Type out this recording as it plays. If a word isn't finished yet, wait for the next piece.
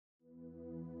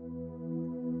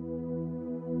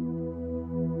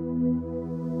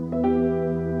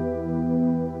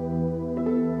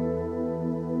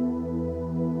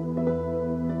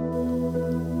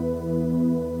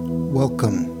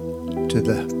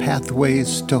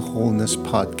Pathways to Wholeness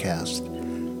podcast.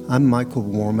 I'm Michael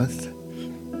Warmoth,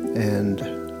 and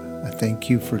I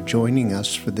thank you for joining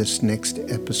us for this next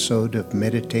episode of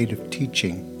meditative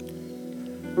teaching.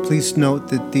 Please note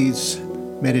that these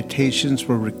meditations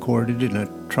were recorded in a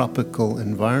tropical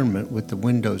environment with the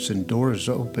windows and doors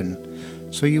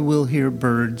open, so you will hear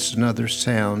birds and other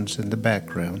sounds in the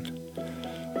background.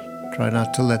 Try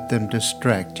not to let them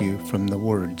distract you from the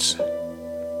words.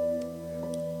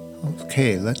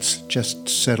 Okay, let's just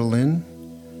settle in,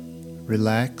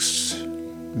 relax,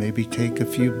 maybe take a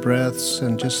few breaths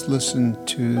and just listen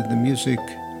to the music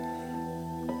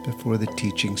before the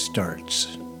teaching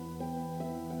starts.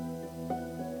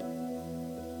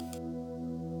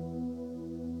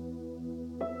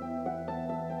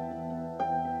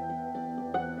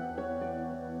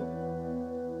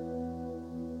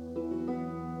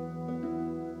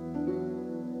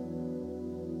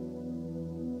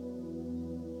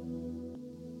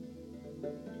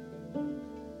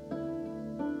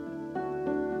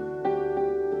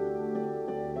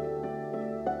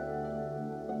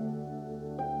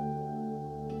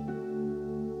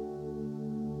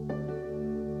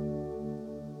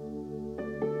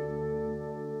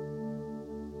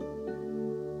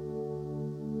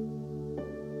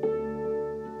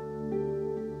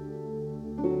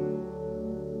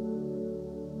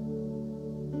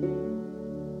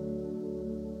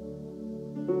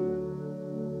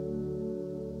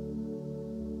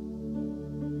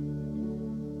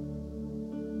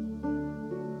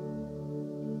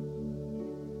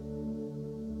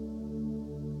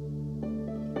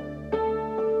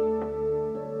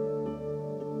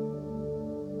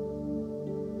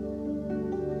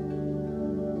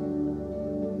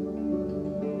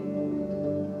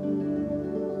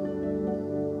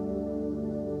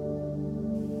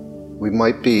 We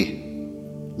might be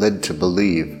led to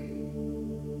believe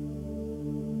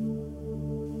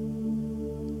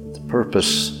the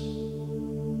purpose of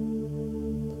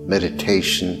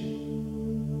meditation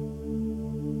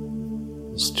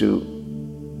is to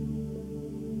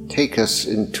take us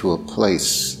into a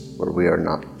place where we are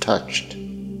not touched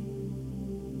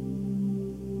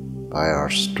by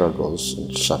our struggles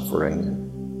and suffering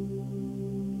and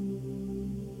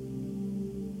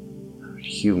our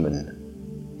human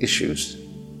issues.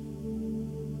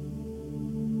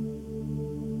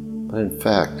 But in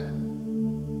fact,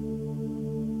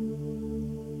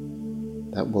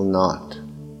 that will not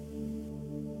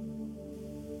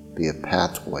be a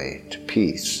pathway to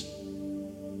peace.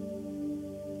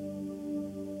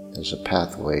 There's a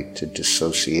pathway to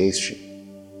dissociation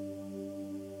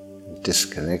and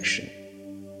disconnection.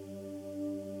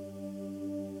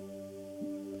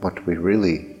 What we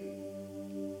really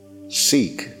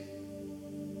seek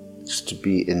is to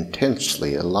be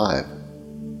intensely alive,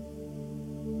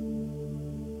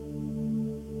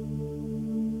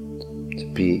 to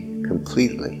be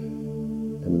completely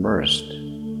immersed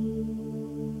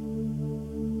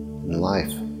in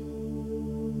life,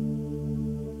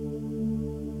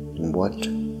 in what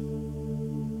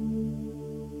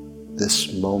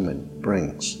this moment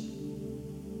brings,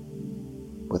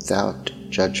 without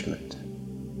judgment.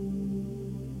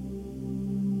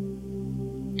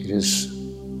 It is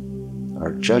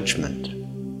our judgment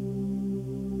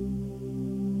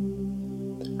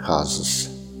that causes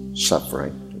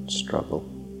suffering and struggle.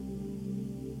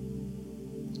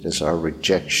 It is our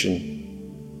rejection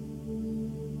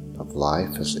of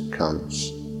life as it comes.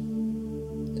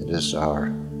 It is our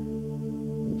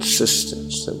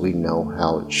insistence that we know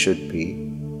how it should be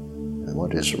and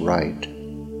what is right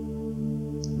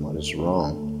and what is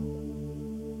wrong.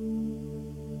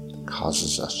 It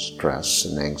causes us stress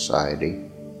and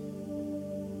anxiety.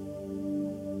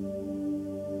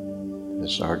 It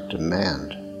is our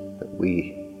demand that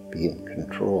we be in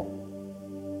control.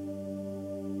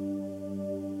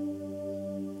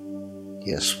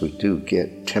 Yes, we do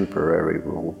get temporary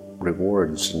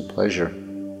rewards and pleasure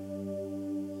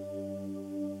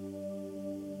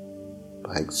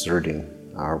by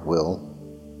exerting our will,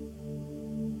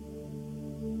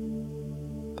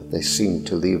 but they seem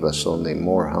to leave us only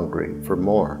more hungry for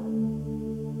more.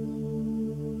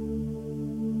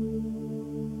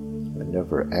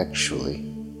 Never actually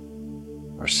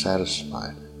are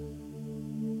satisfied.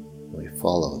 We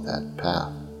follow that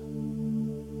path.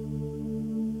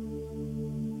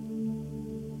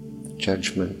 The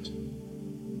judgment,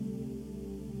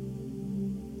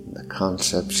 the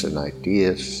concepts and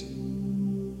ideas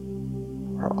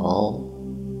are all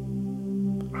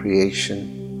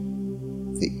creation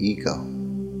of the ego,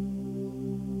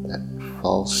 that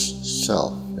false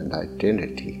self and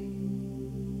identity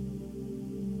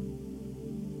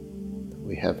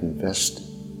we have invested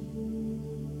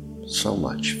so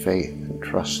much faith and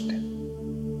trust in,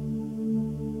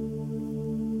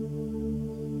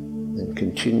 then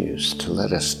continues to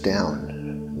let us down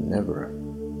and never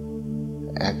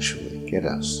actually get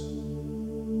us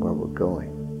where we're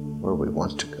going, where we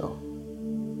want to go.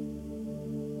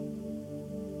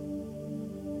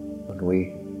 When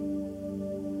we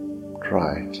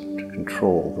try to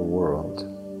control the world,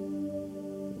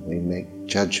 we make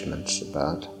judgments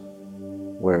about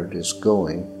where it is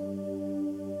going,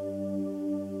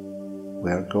 we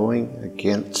are going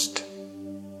against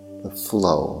the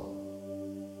flow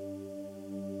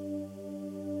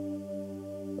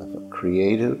of a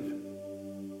creative,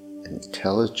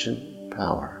 intelligent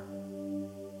power.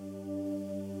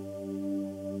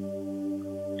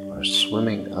 We're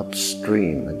swimming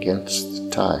upstream against the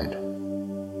tide.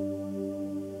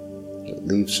 It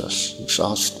leaves us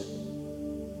exhausted,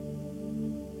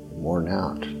 worn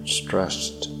out,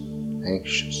 stressed,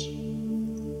 anxious.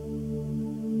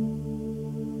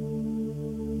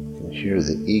 You can hear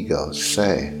the ego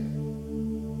say,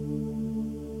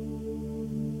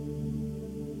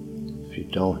 if you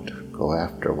don't go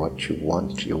after what you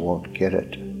want, you won't get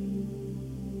it.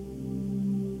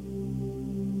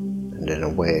 And in a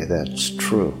way, that's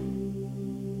true.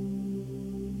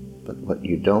 But what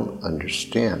you don't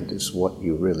understand is what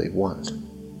you really want.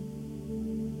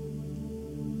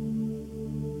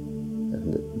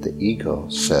 And the ego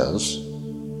says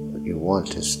what you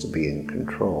want is to be in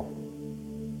control.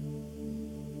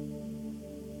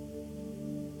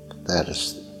 That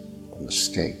is a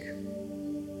mistake.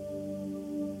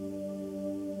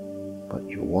 What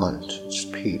you want is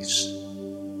peace.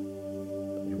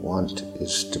 What you want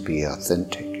is to be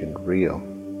authentic and real,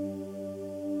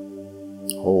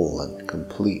 whole and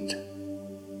complete.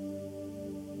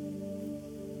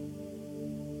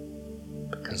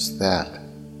 Because that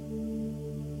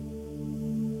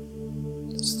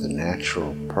is the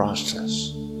natural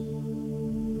process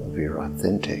of your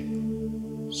authentic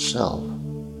self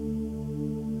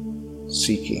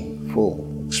seeking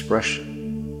full expression.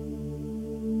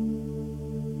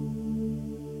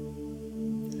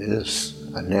 It is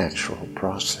a natural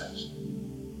process.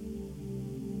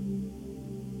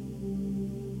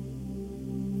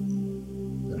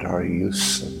 And our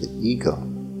use of the ego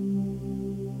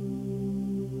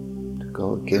to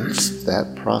go against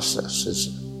that process is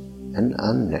an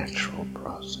unnatural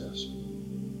process.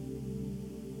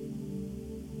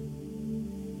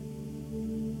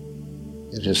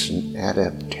 It is an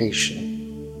adaptation,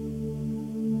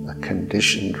 a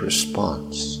conditioned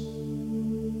response.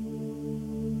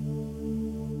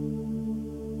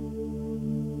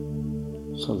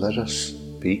 So let us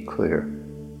be clear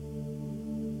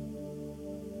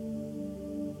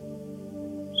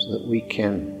so that we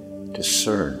can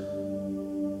discern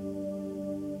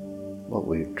what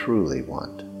we truly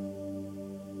want.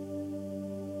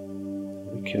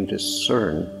 We can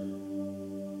discern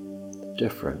the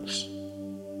difference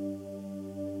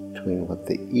between what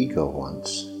the ego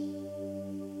wants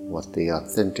and what the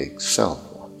authentic self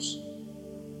wants.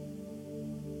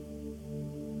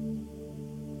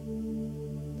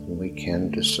 And we can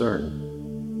discern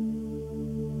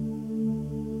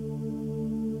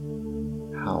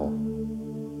how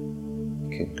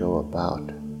we can go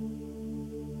about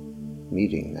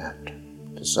meeting that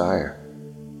desire.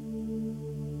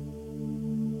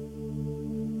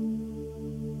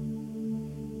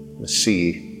 We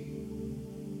see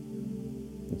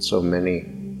in so many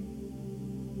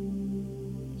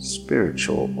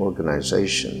spiritual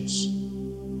organizations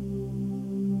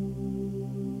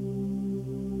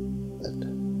that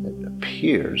it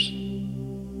appears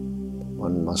that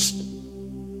one must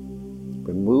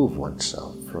remove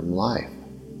oneself from life,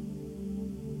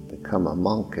 become a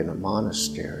monk in a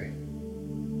monastery,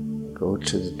 go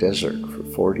to the desert for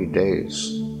 40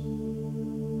 days.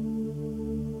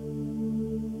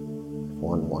 If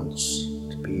one wants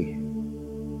to be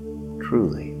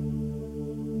truly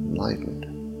enlightened.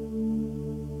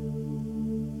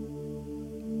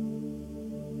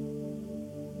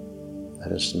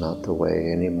 That is not the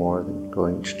way any more than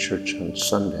going to church on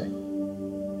Sunday.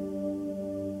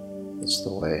 It's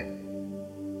the way.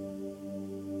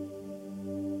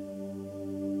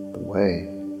 The way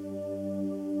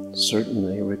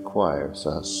certainly requires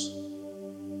us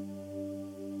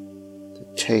to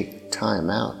take time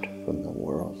out from the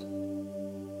world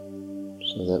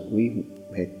so that we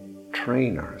may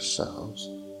train ourselves,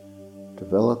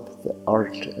 develop the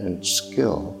art and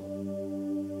skill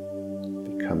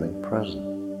of becoming present,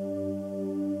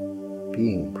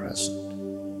 being present,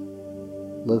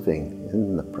 living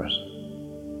in the present.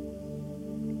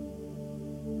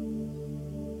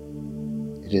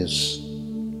 It is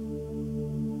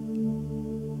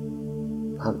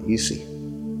not easy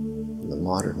in the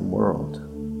modern world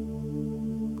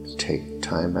to take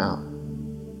time out.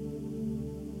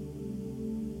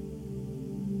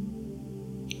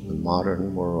 In the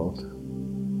modern world,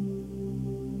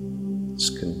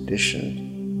 it's conditioned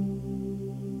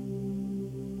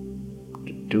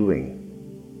to doing,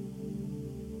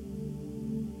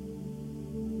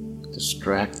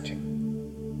 distracting,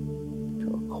 to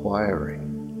acquiring,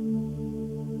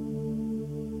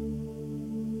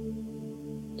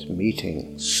 to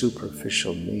meeting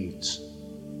superficial needs.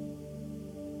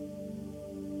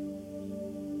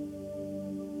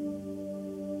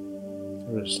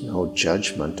 There is no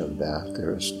judgment of that.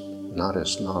 There is not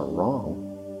as not wrong.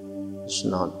 It's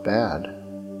not bad.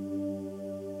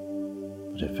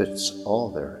 But if it's all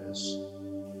there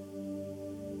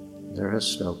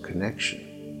is no connection,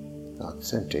 the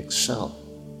authentic self,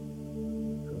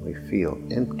 and we feel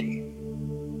empty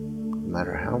no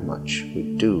matter how much we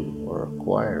do or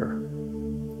acquire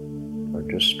or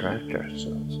distract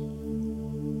ourselves.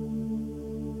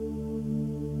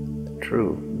 The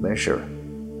true measure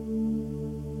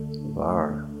of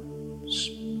our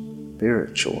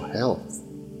spiritual health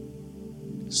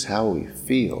is how we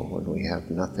feel when we have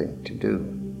nothing to do,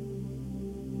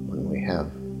 when we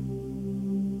have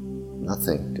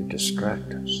nothing to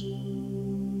distract us,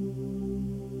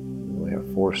 when we are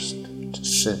forced to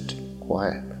sit in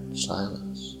quiet and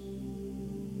silence.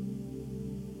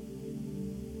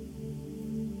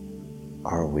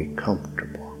 Are we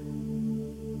comfortable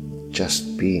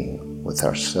just being with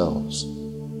ourselves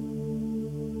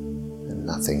and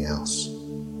nothing else?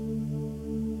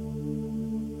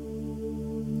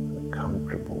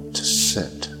 Comfortable to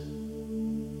sit,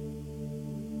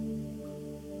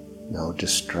 no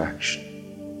distraction,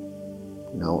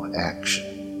 no action.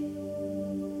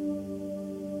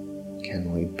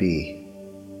 Can we be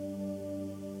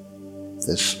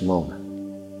this moment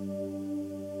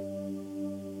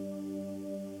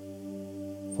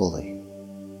fully?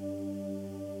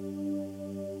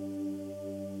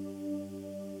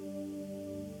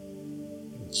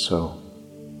 And so,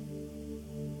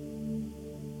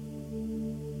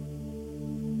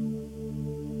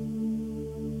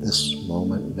 this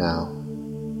moment now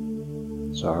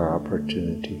is our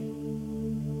opportunity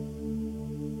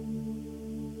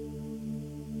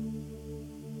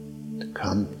to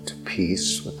come to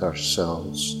peace with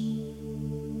ourselves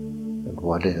and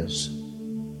what is,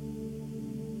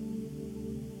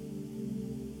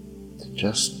 to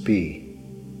just be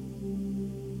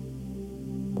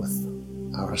with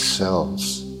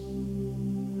ourselves,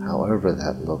 however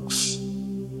that looks,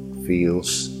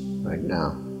 feels right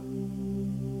now.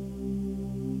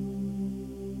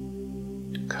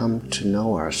 Come to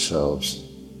know ourselves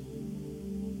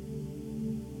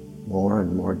more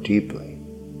and more deeply,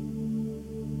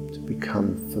 to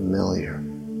become familiar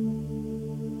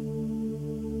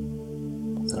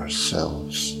with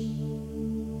ourselves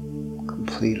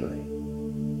completely.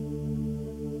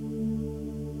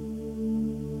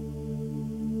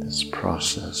 This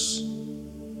process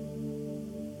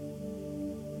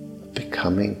of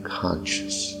becoming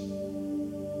conscious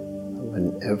of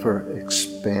an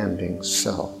ever-expanding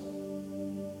self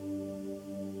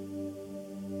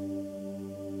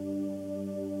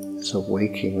is a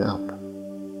waking up.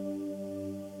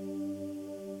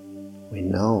 We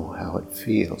know how it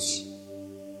feels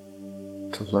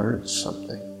to learn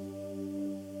something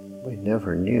we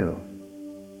never knew,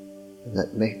 and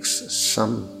that makes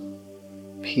some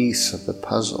piece of the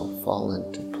puzzle fall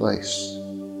into place.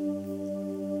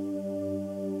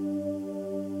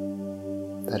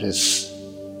 That is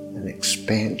an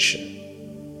expansion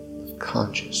of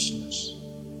consciousness.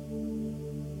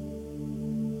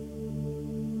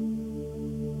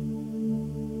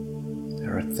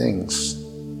 There are things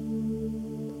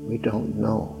we don't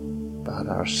know about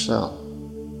ourselves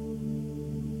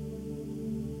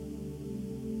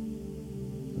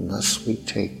unless we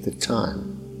take the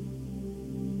time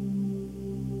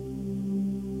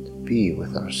to be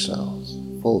with ourselves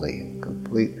fully and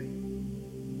completely.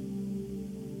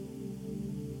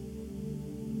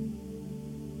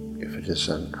 If it is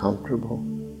uncomfortable,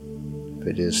 if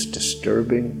it is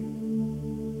disturbing,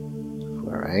 if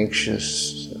we're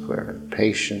anxious, if we're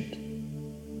impatient,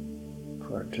 if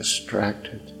we're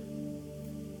distracted,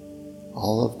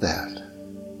 all of that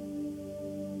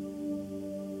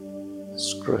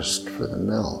is grist for the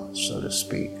mill, so to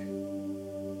speak.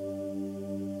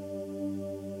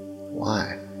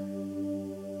 Why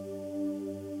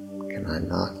can I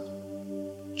not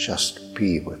just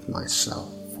be with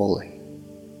myself fully?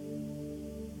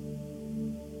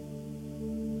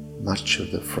 Much of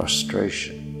the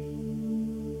frustration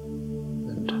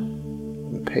and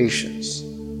impatience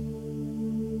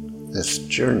this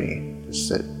journey is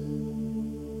that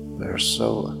we're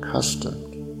so accustomed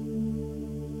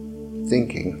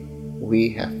thinking we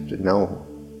have to know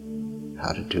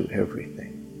how to do everything.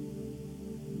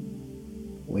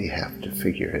 We have to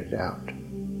figure it out.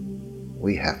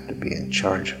 We have to be in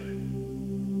charge of it.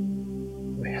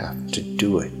 We have to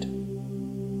do it.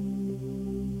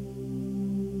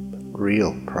 But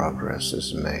real progress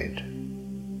is made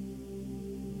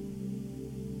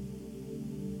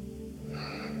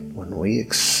when we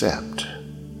accept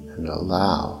and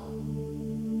allow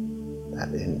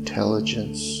that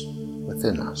intelligence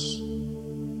within us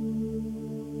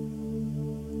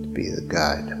to be the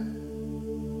guide.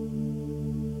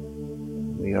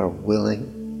 We are willing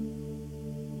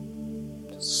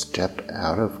to step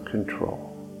out of control,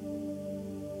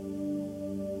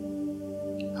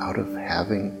 out of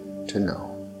having to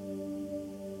know,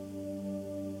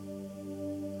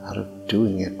 out of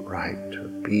doing it right or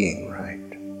being right,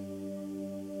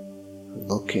 or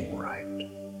looking right.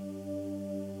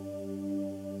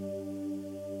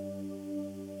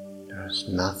 There's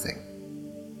nothing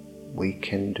we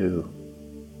can do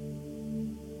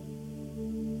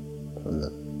from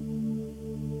the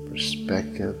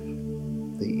perspective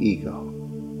of the ego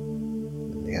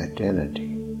and the identity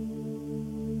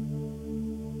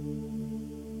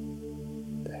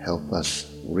to help us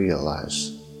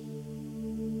realize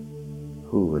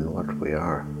who and what we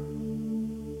are.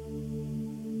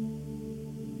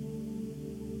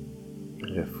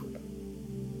 And if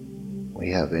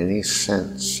we have any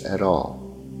sense at all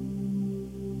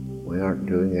we aren't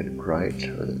doing it right,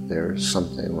 or that there's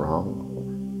something wrong,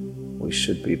 or we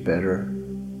should be better,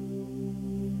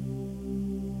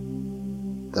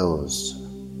 those are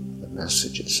the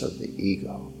messages of the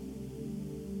ego.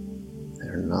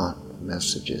 They're not the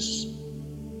messages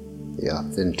of the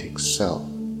authentic self.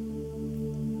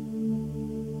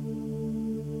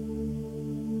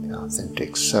 The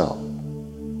authentic self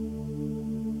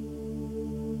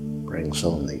brings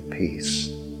only peace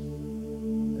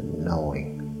and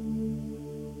knowing,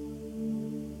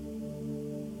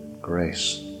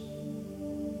 grace.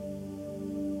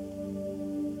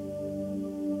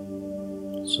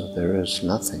 So there is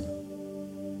nothing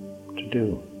to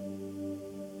do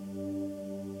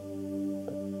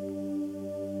but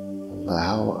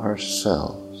allow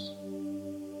ourselves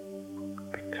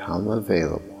to become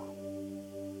available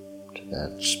to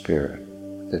that spirit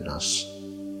within us,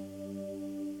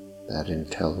 that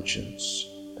intelligence,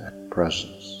 that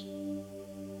presence,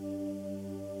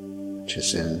 which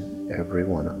is in every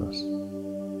one of us,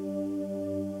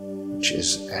 which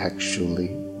is actually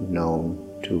known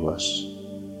to us.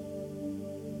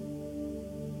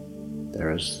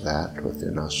 There is that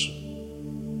within us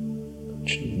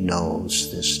which knows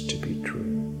this to be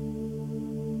true,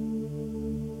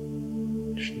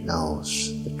 which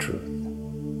knows the truth.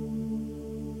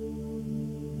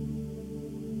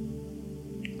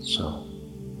 So,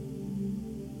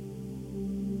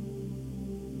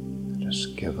 let us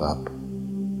give up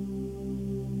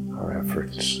our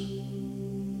efforts to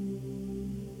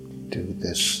do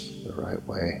this the right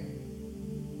way,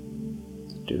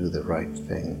 to do the right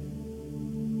thing.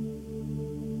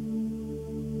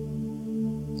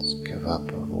 Let's give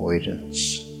up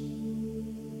avoidance,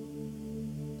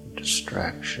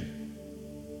 distraction.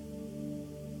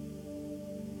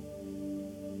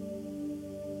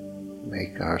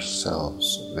 Make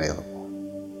ourselves available.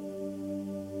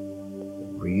 The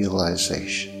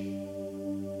realization,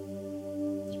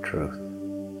 the truth.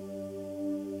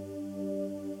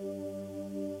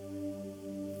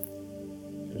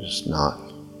 It is not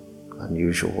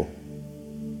unusual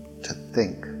to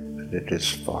think that it is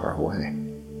far away,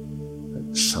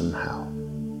 that somehow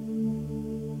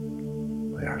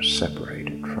we are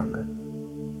separated from it.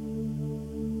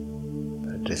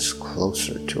 It is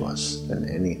closer to us than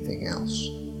anything else,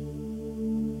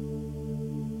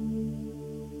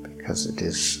 because it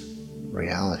is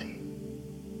reality.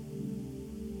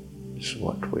 It is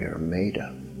what we are made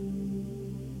of.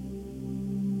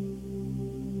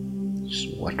 It is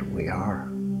what we are.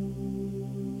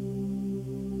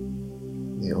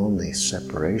 The only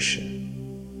separation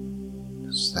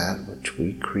is that which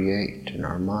we create in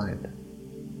our mind.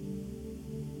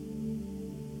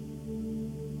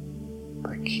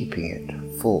 By keeping it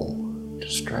full of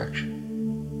distraction.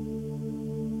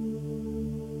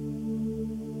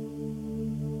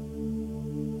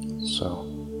 So,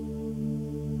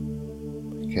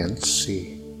 we can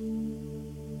see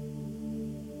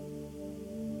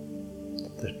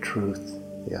that the truth,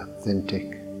 the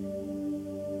authentic,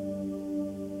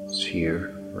 is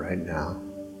here right now,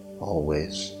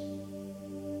 always.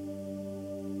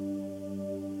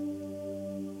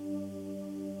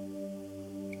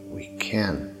 we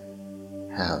can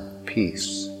have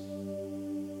peace.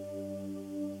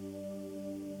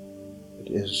 It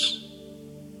is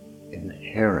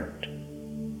inherent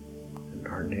in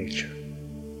our nature.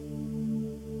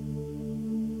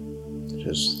 It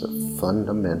is the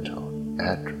fundamental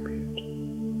attribute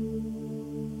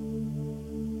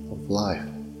of life.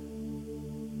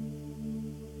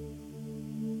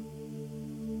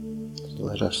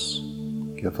 Let us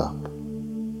give up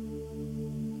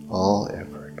all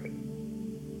effort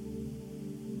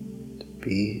to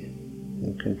be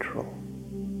in control.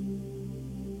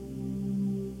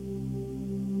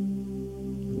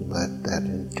 And let that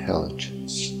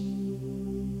intelligence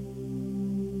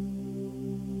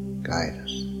guide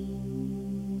us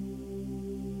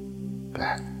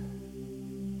back.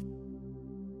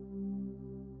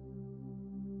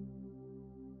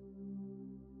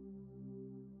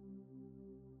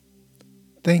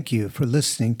 Thank you for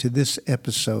listening to this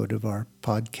episode of our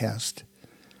podcast.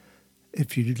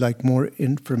 If you'd like more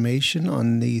information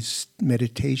on these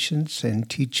meditations and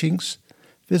teachings,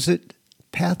 visit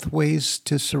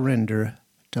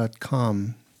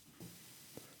pathwaystosurrender.com.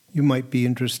 You might be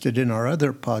interested in our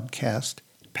other podcast,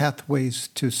 Pathways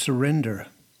to Surrender.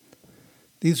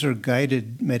 These are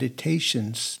guided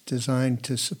meditations designed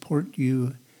to support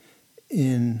you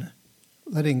in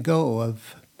letting go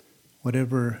of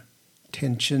whatever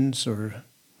tensions or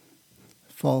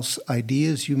false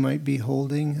ideas you might be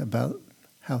holding about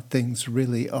how things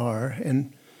really are,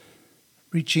 and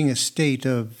reaching a state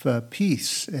of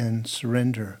peace and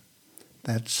surrender.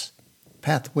 That's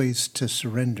Pathways to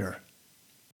Surrender.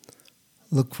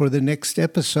 Look for the next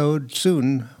episode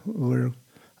soon. We're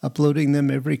uploading them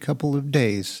every couple of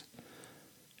days.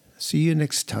 See you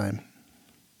next time.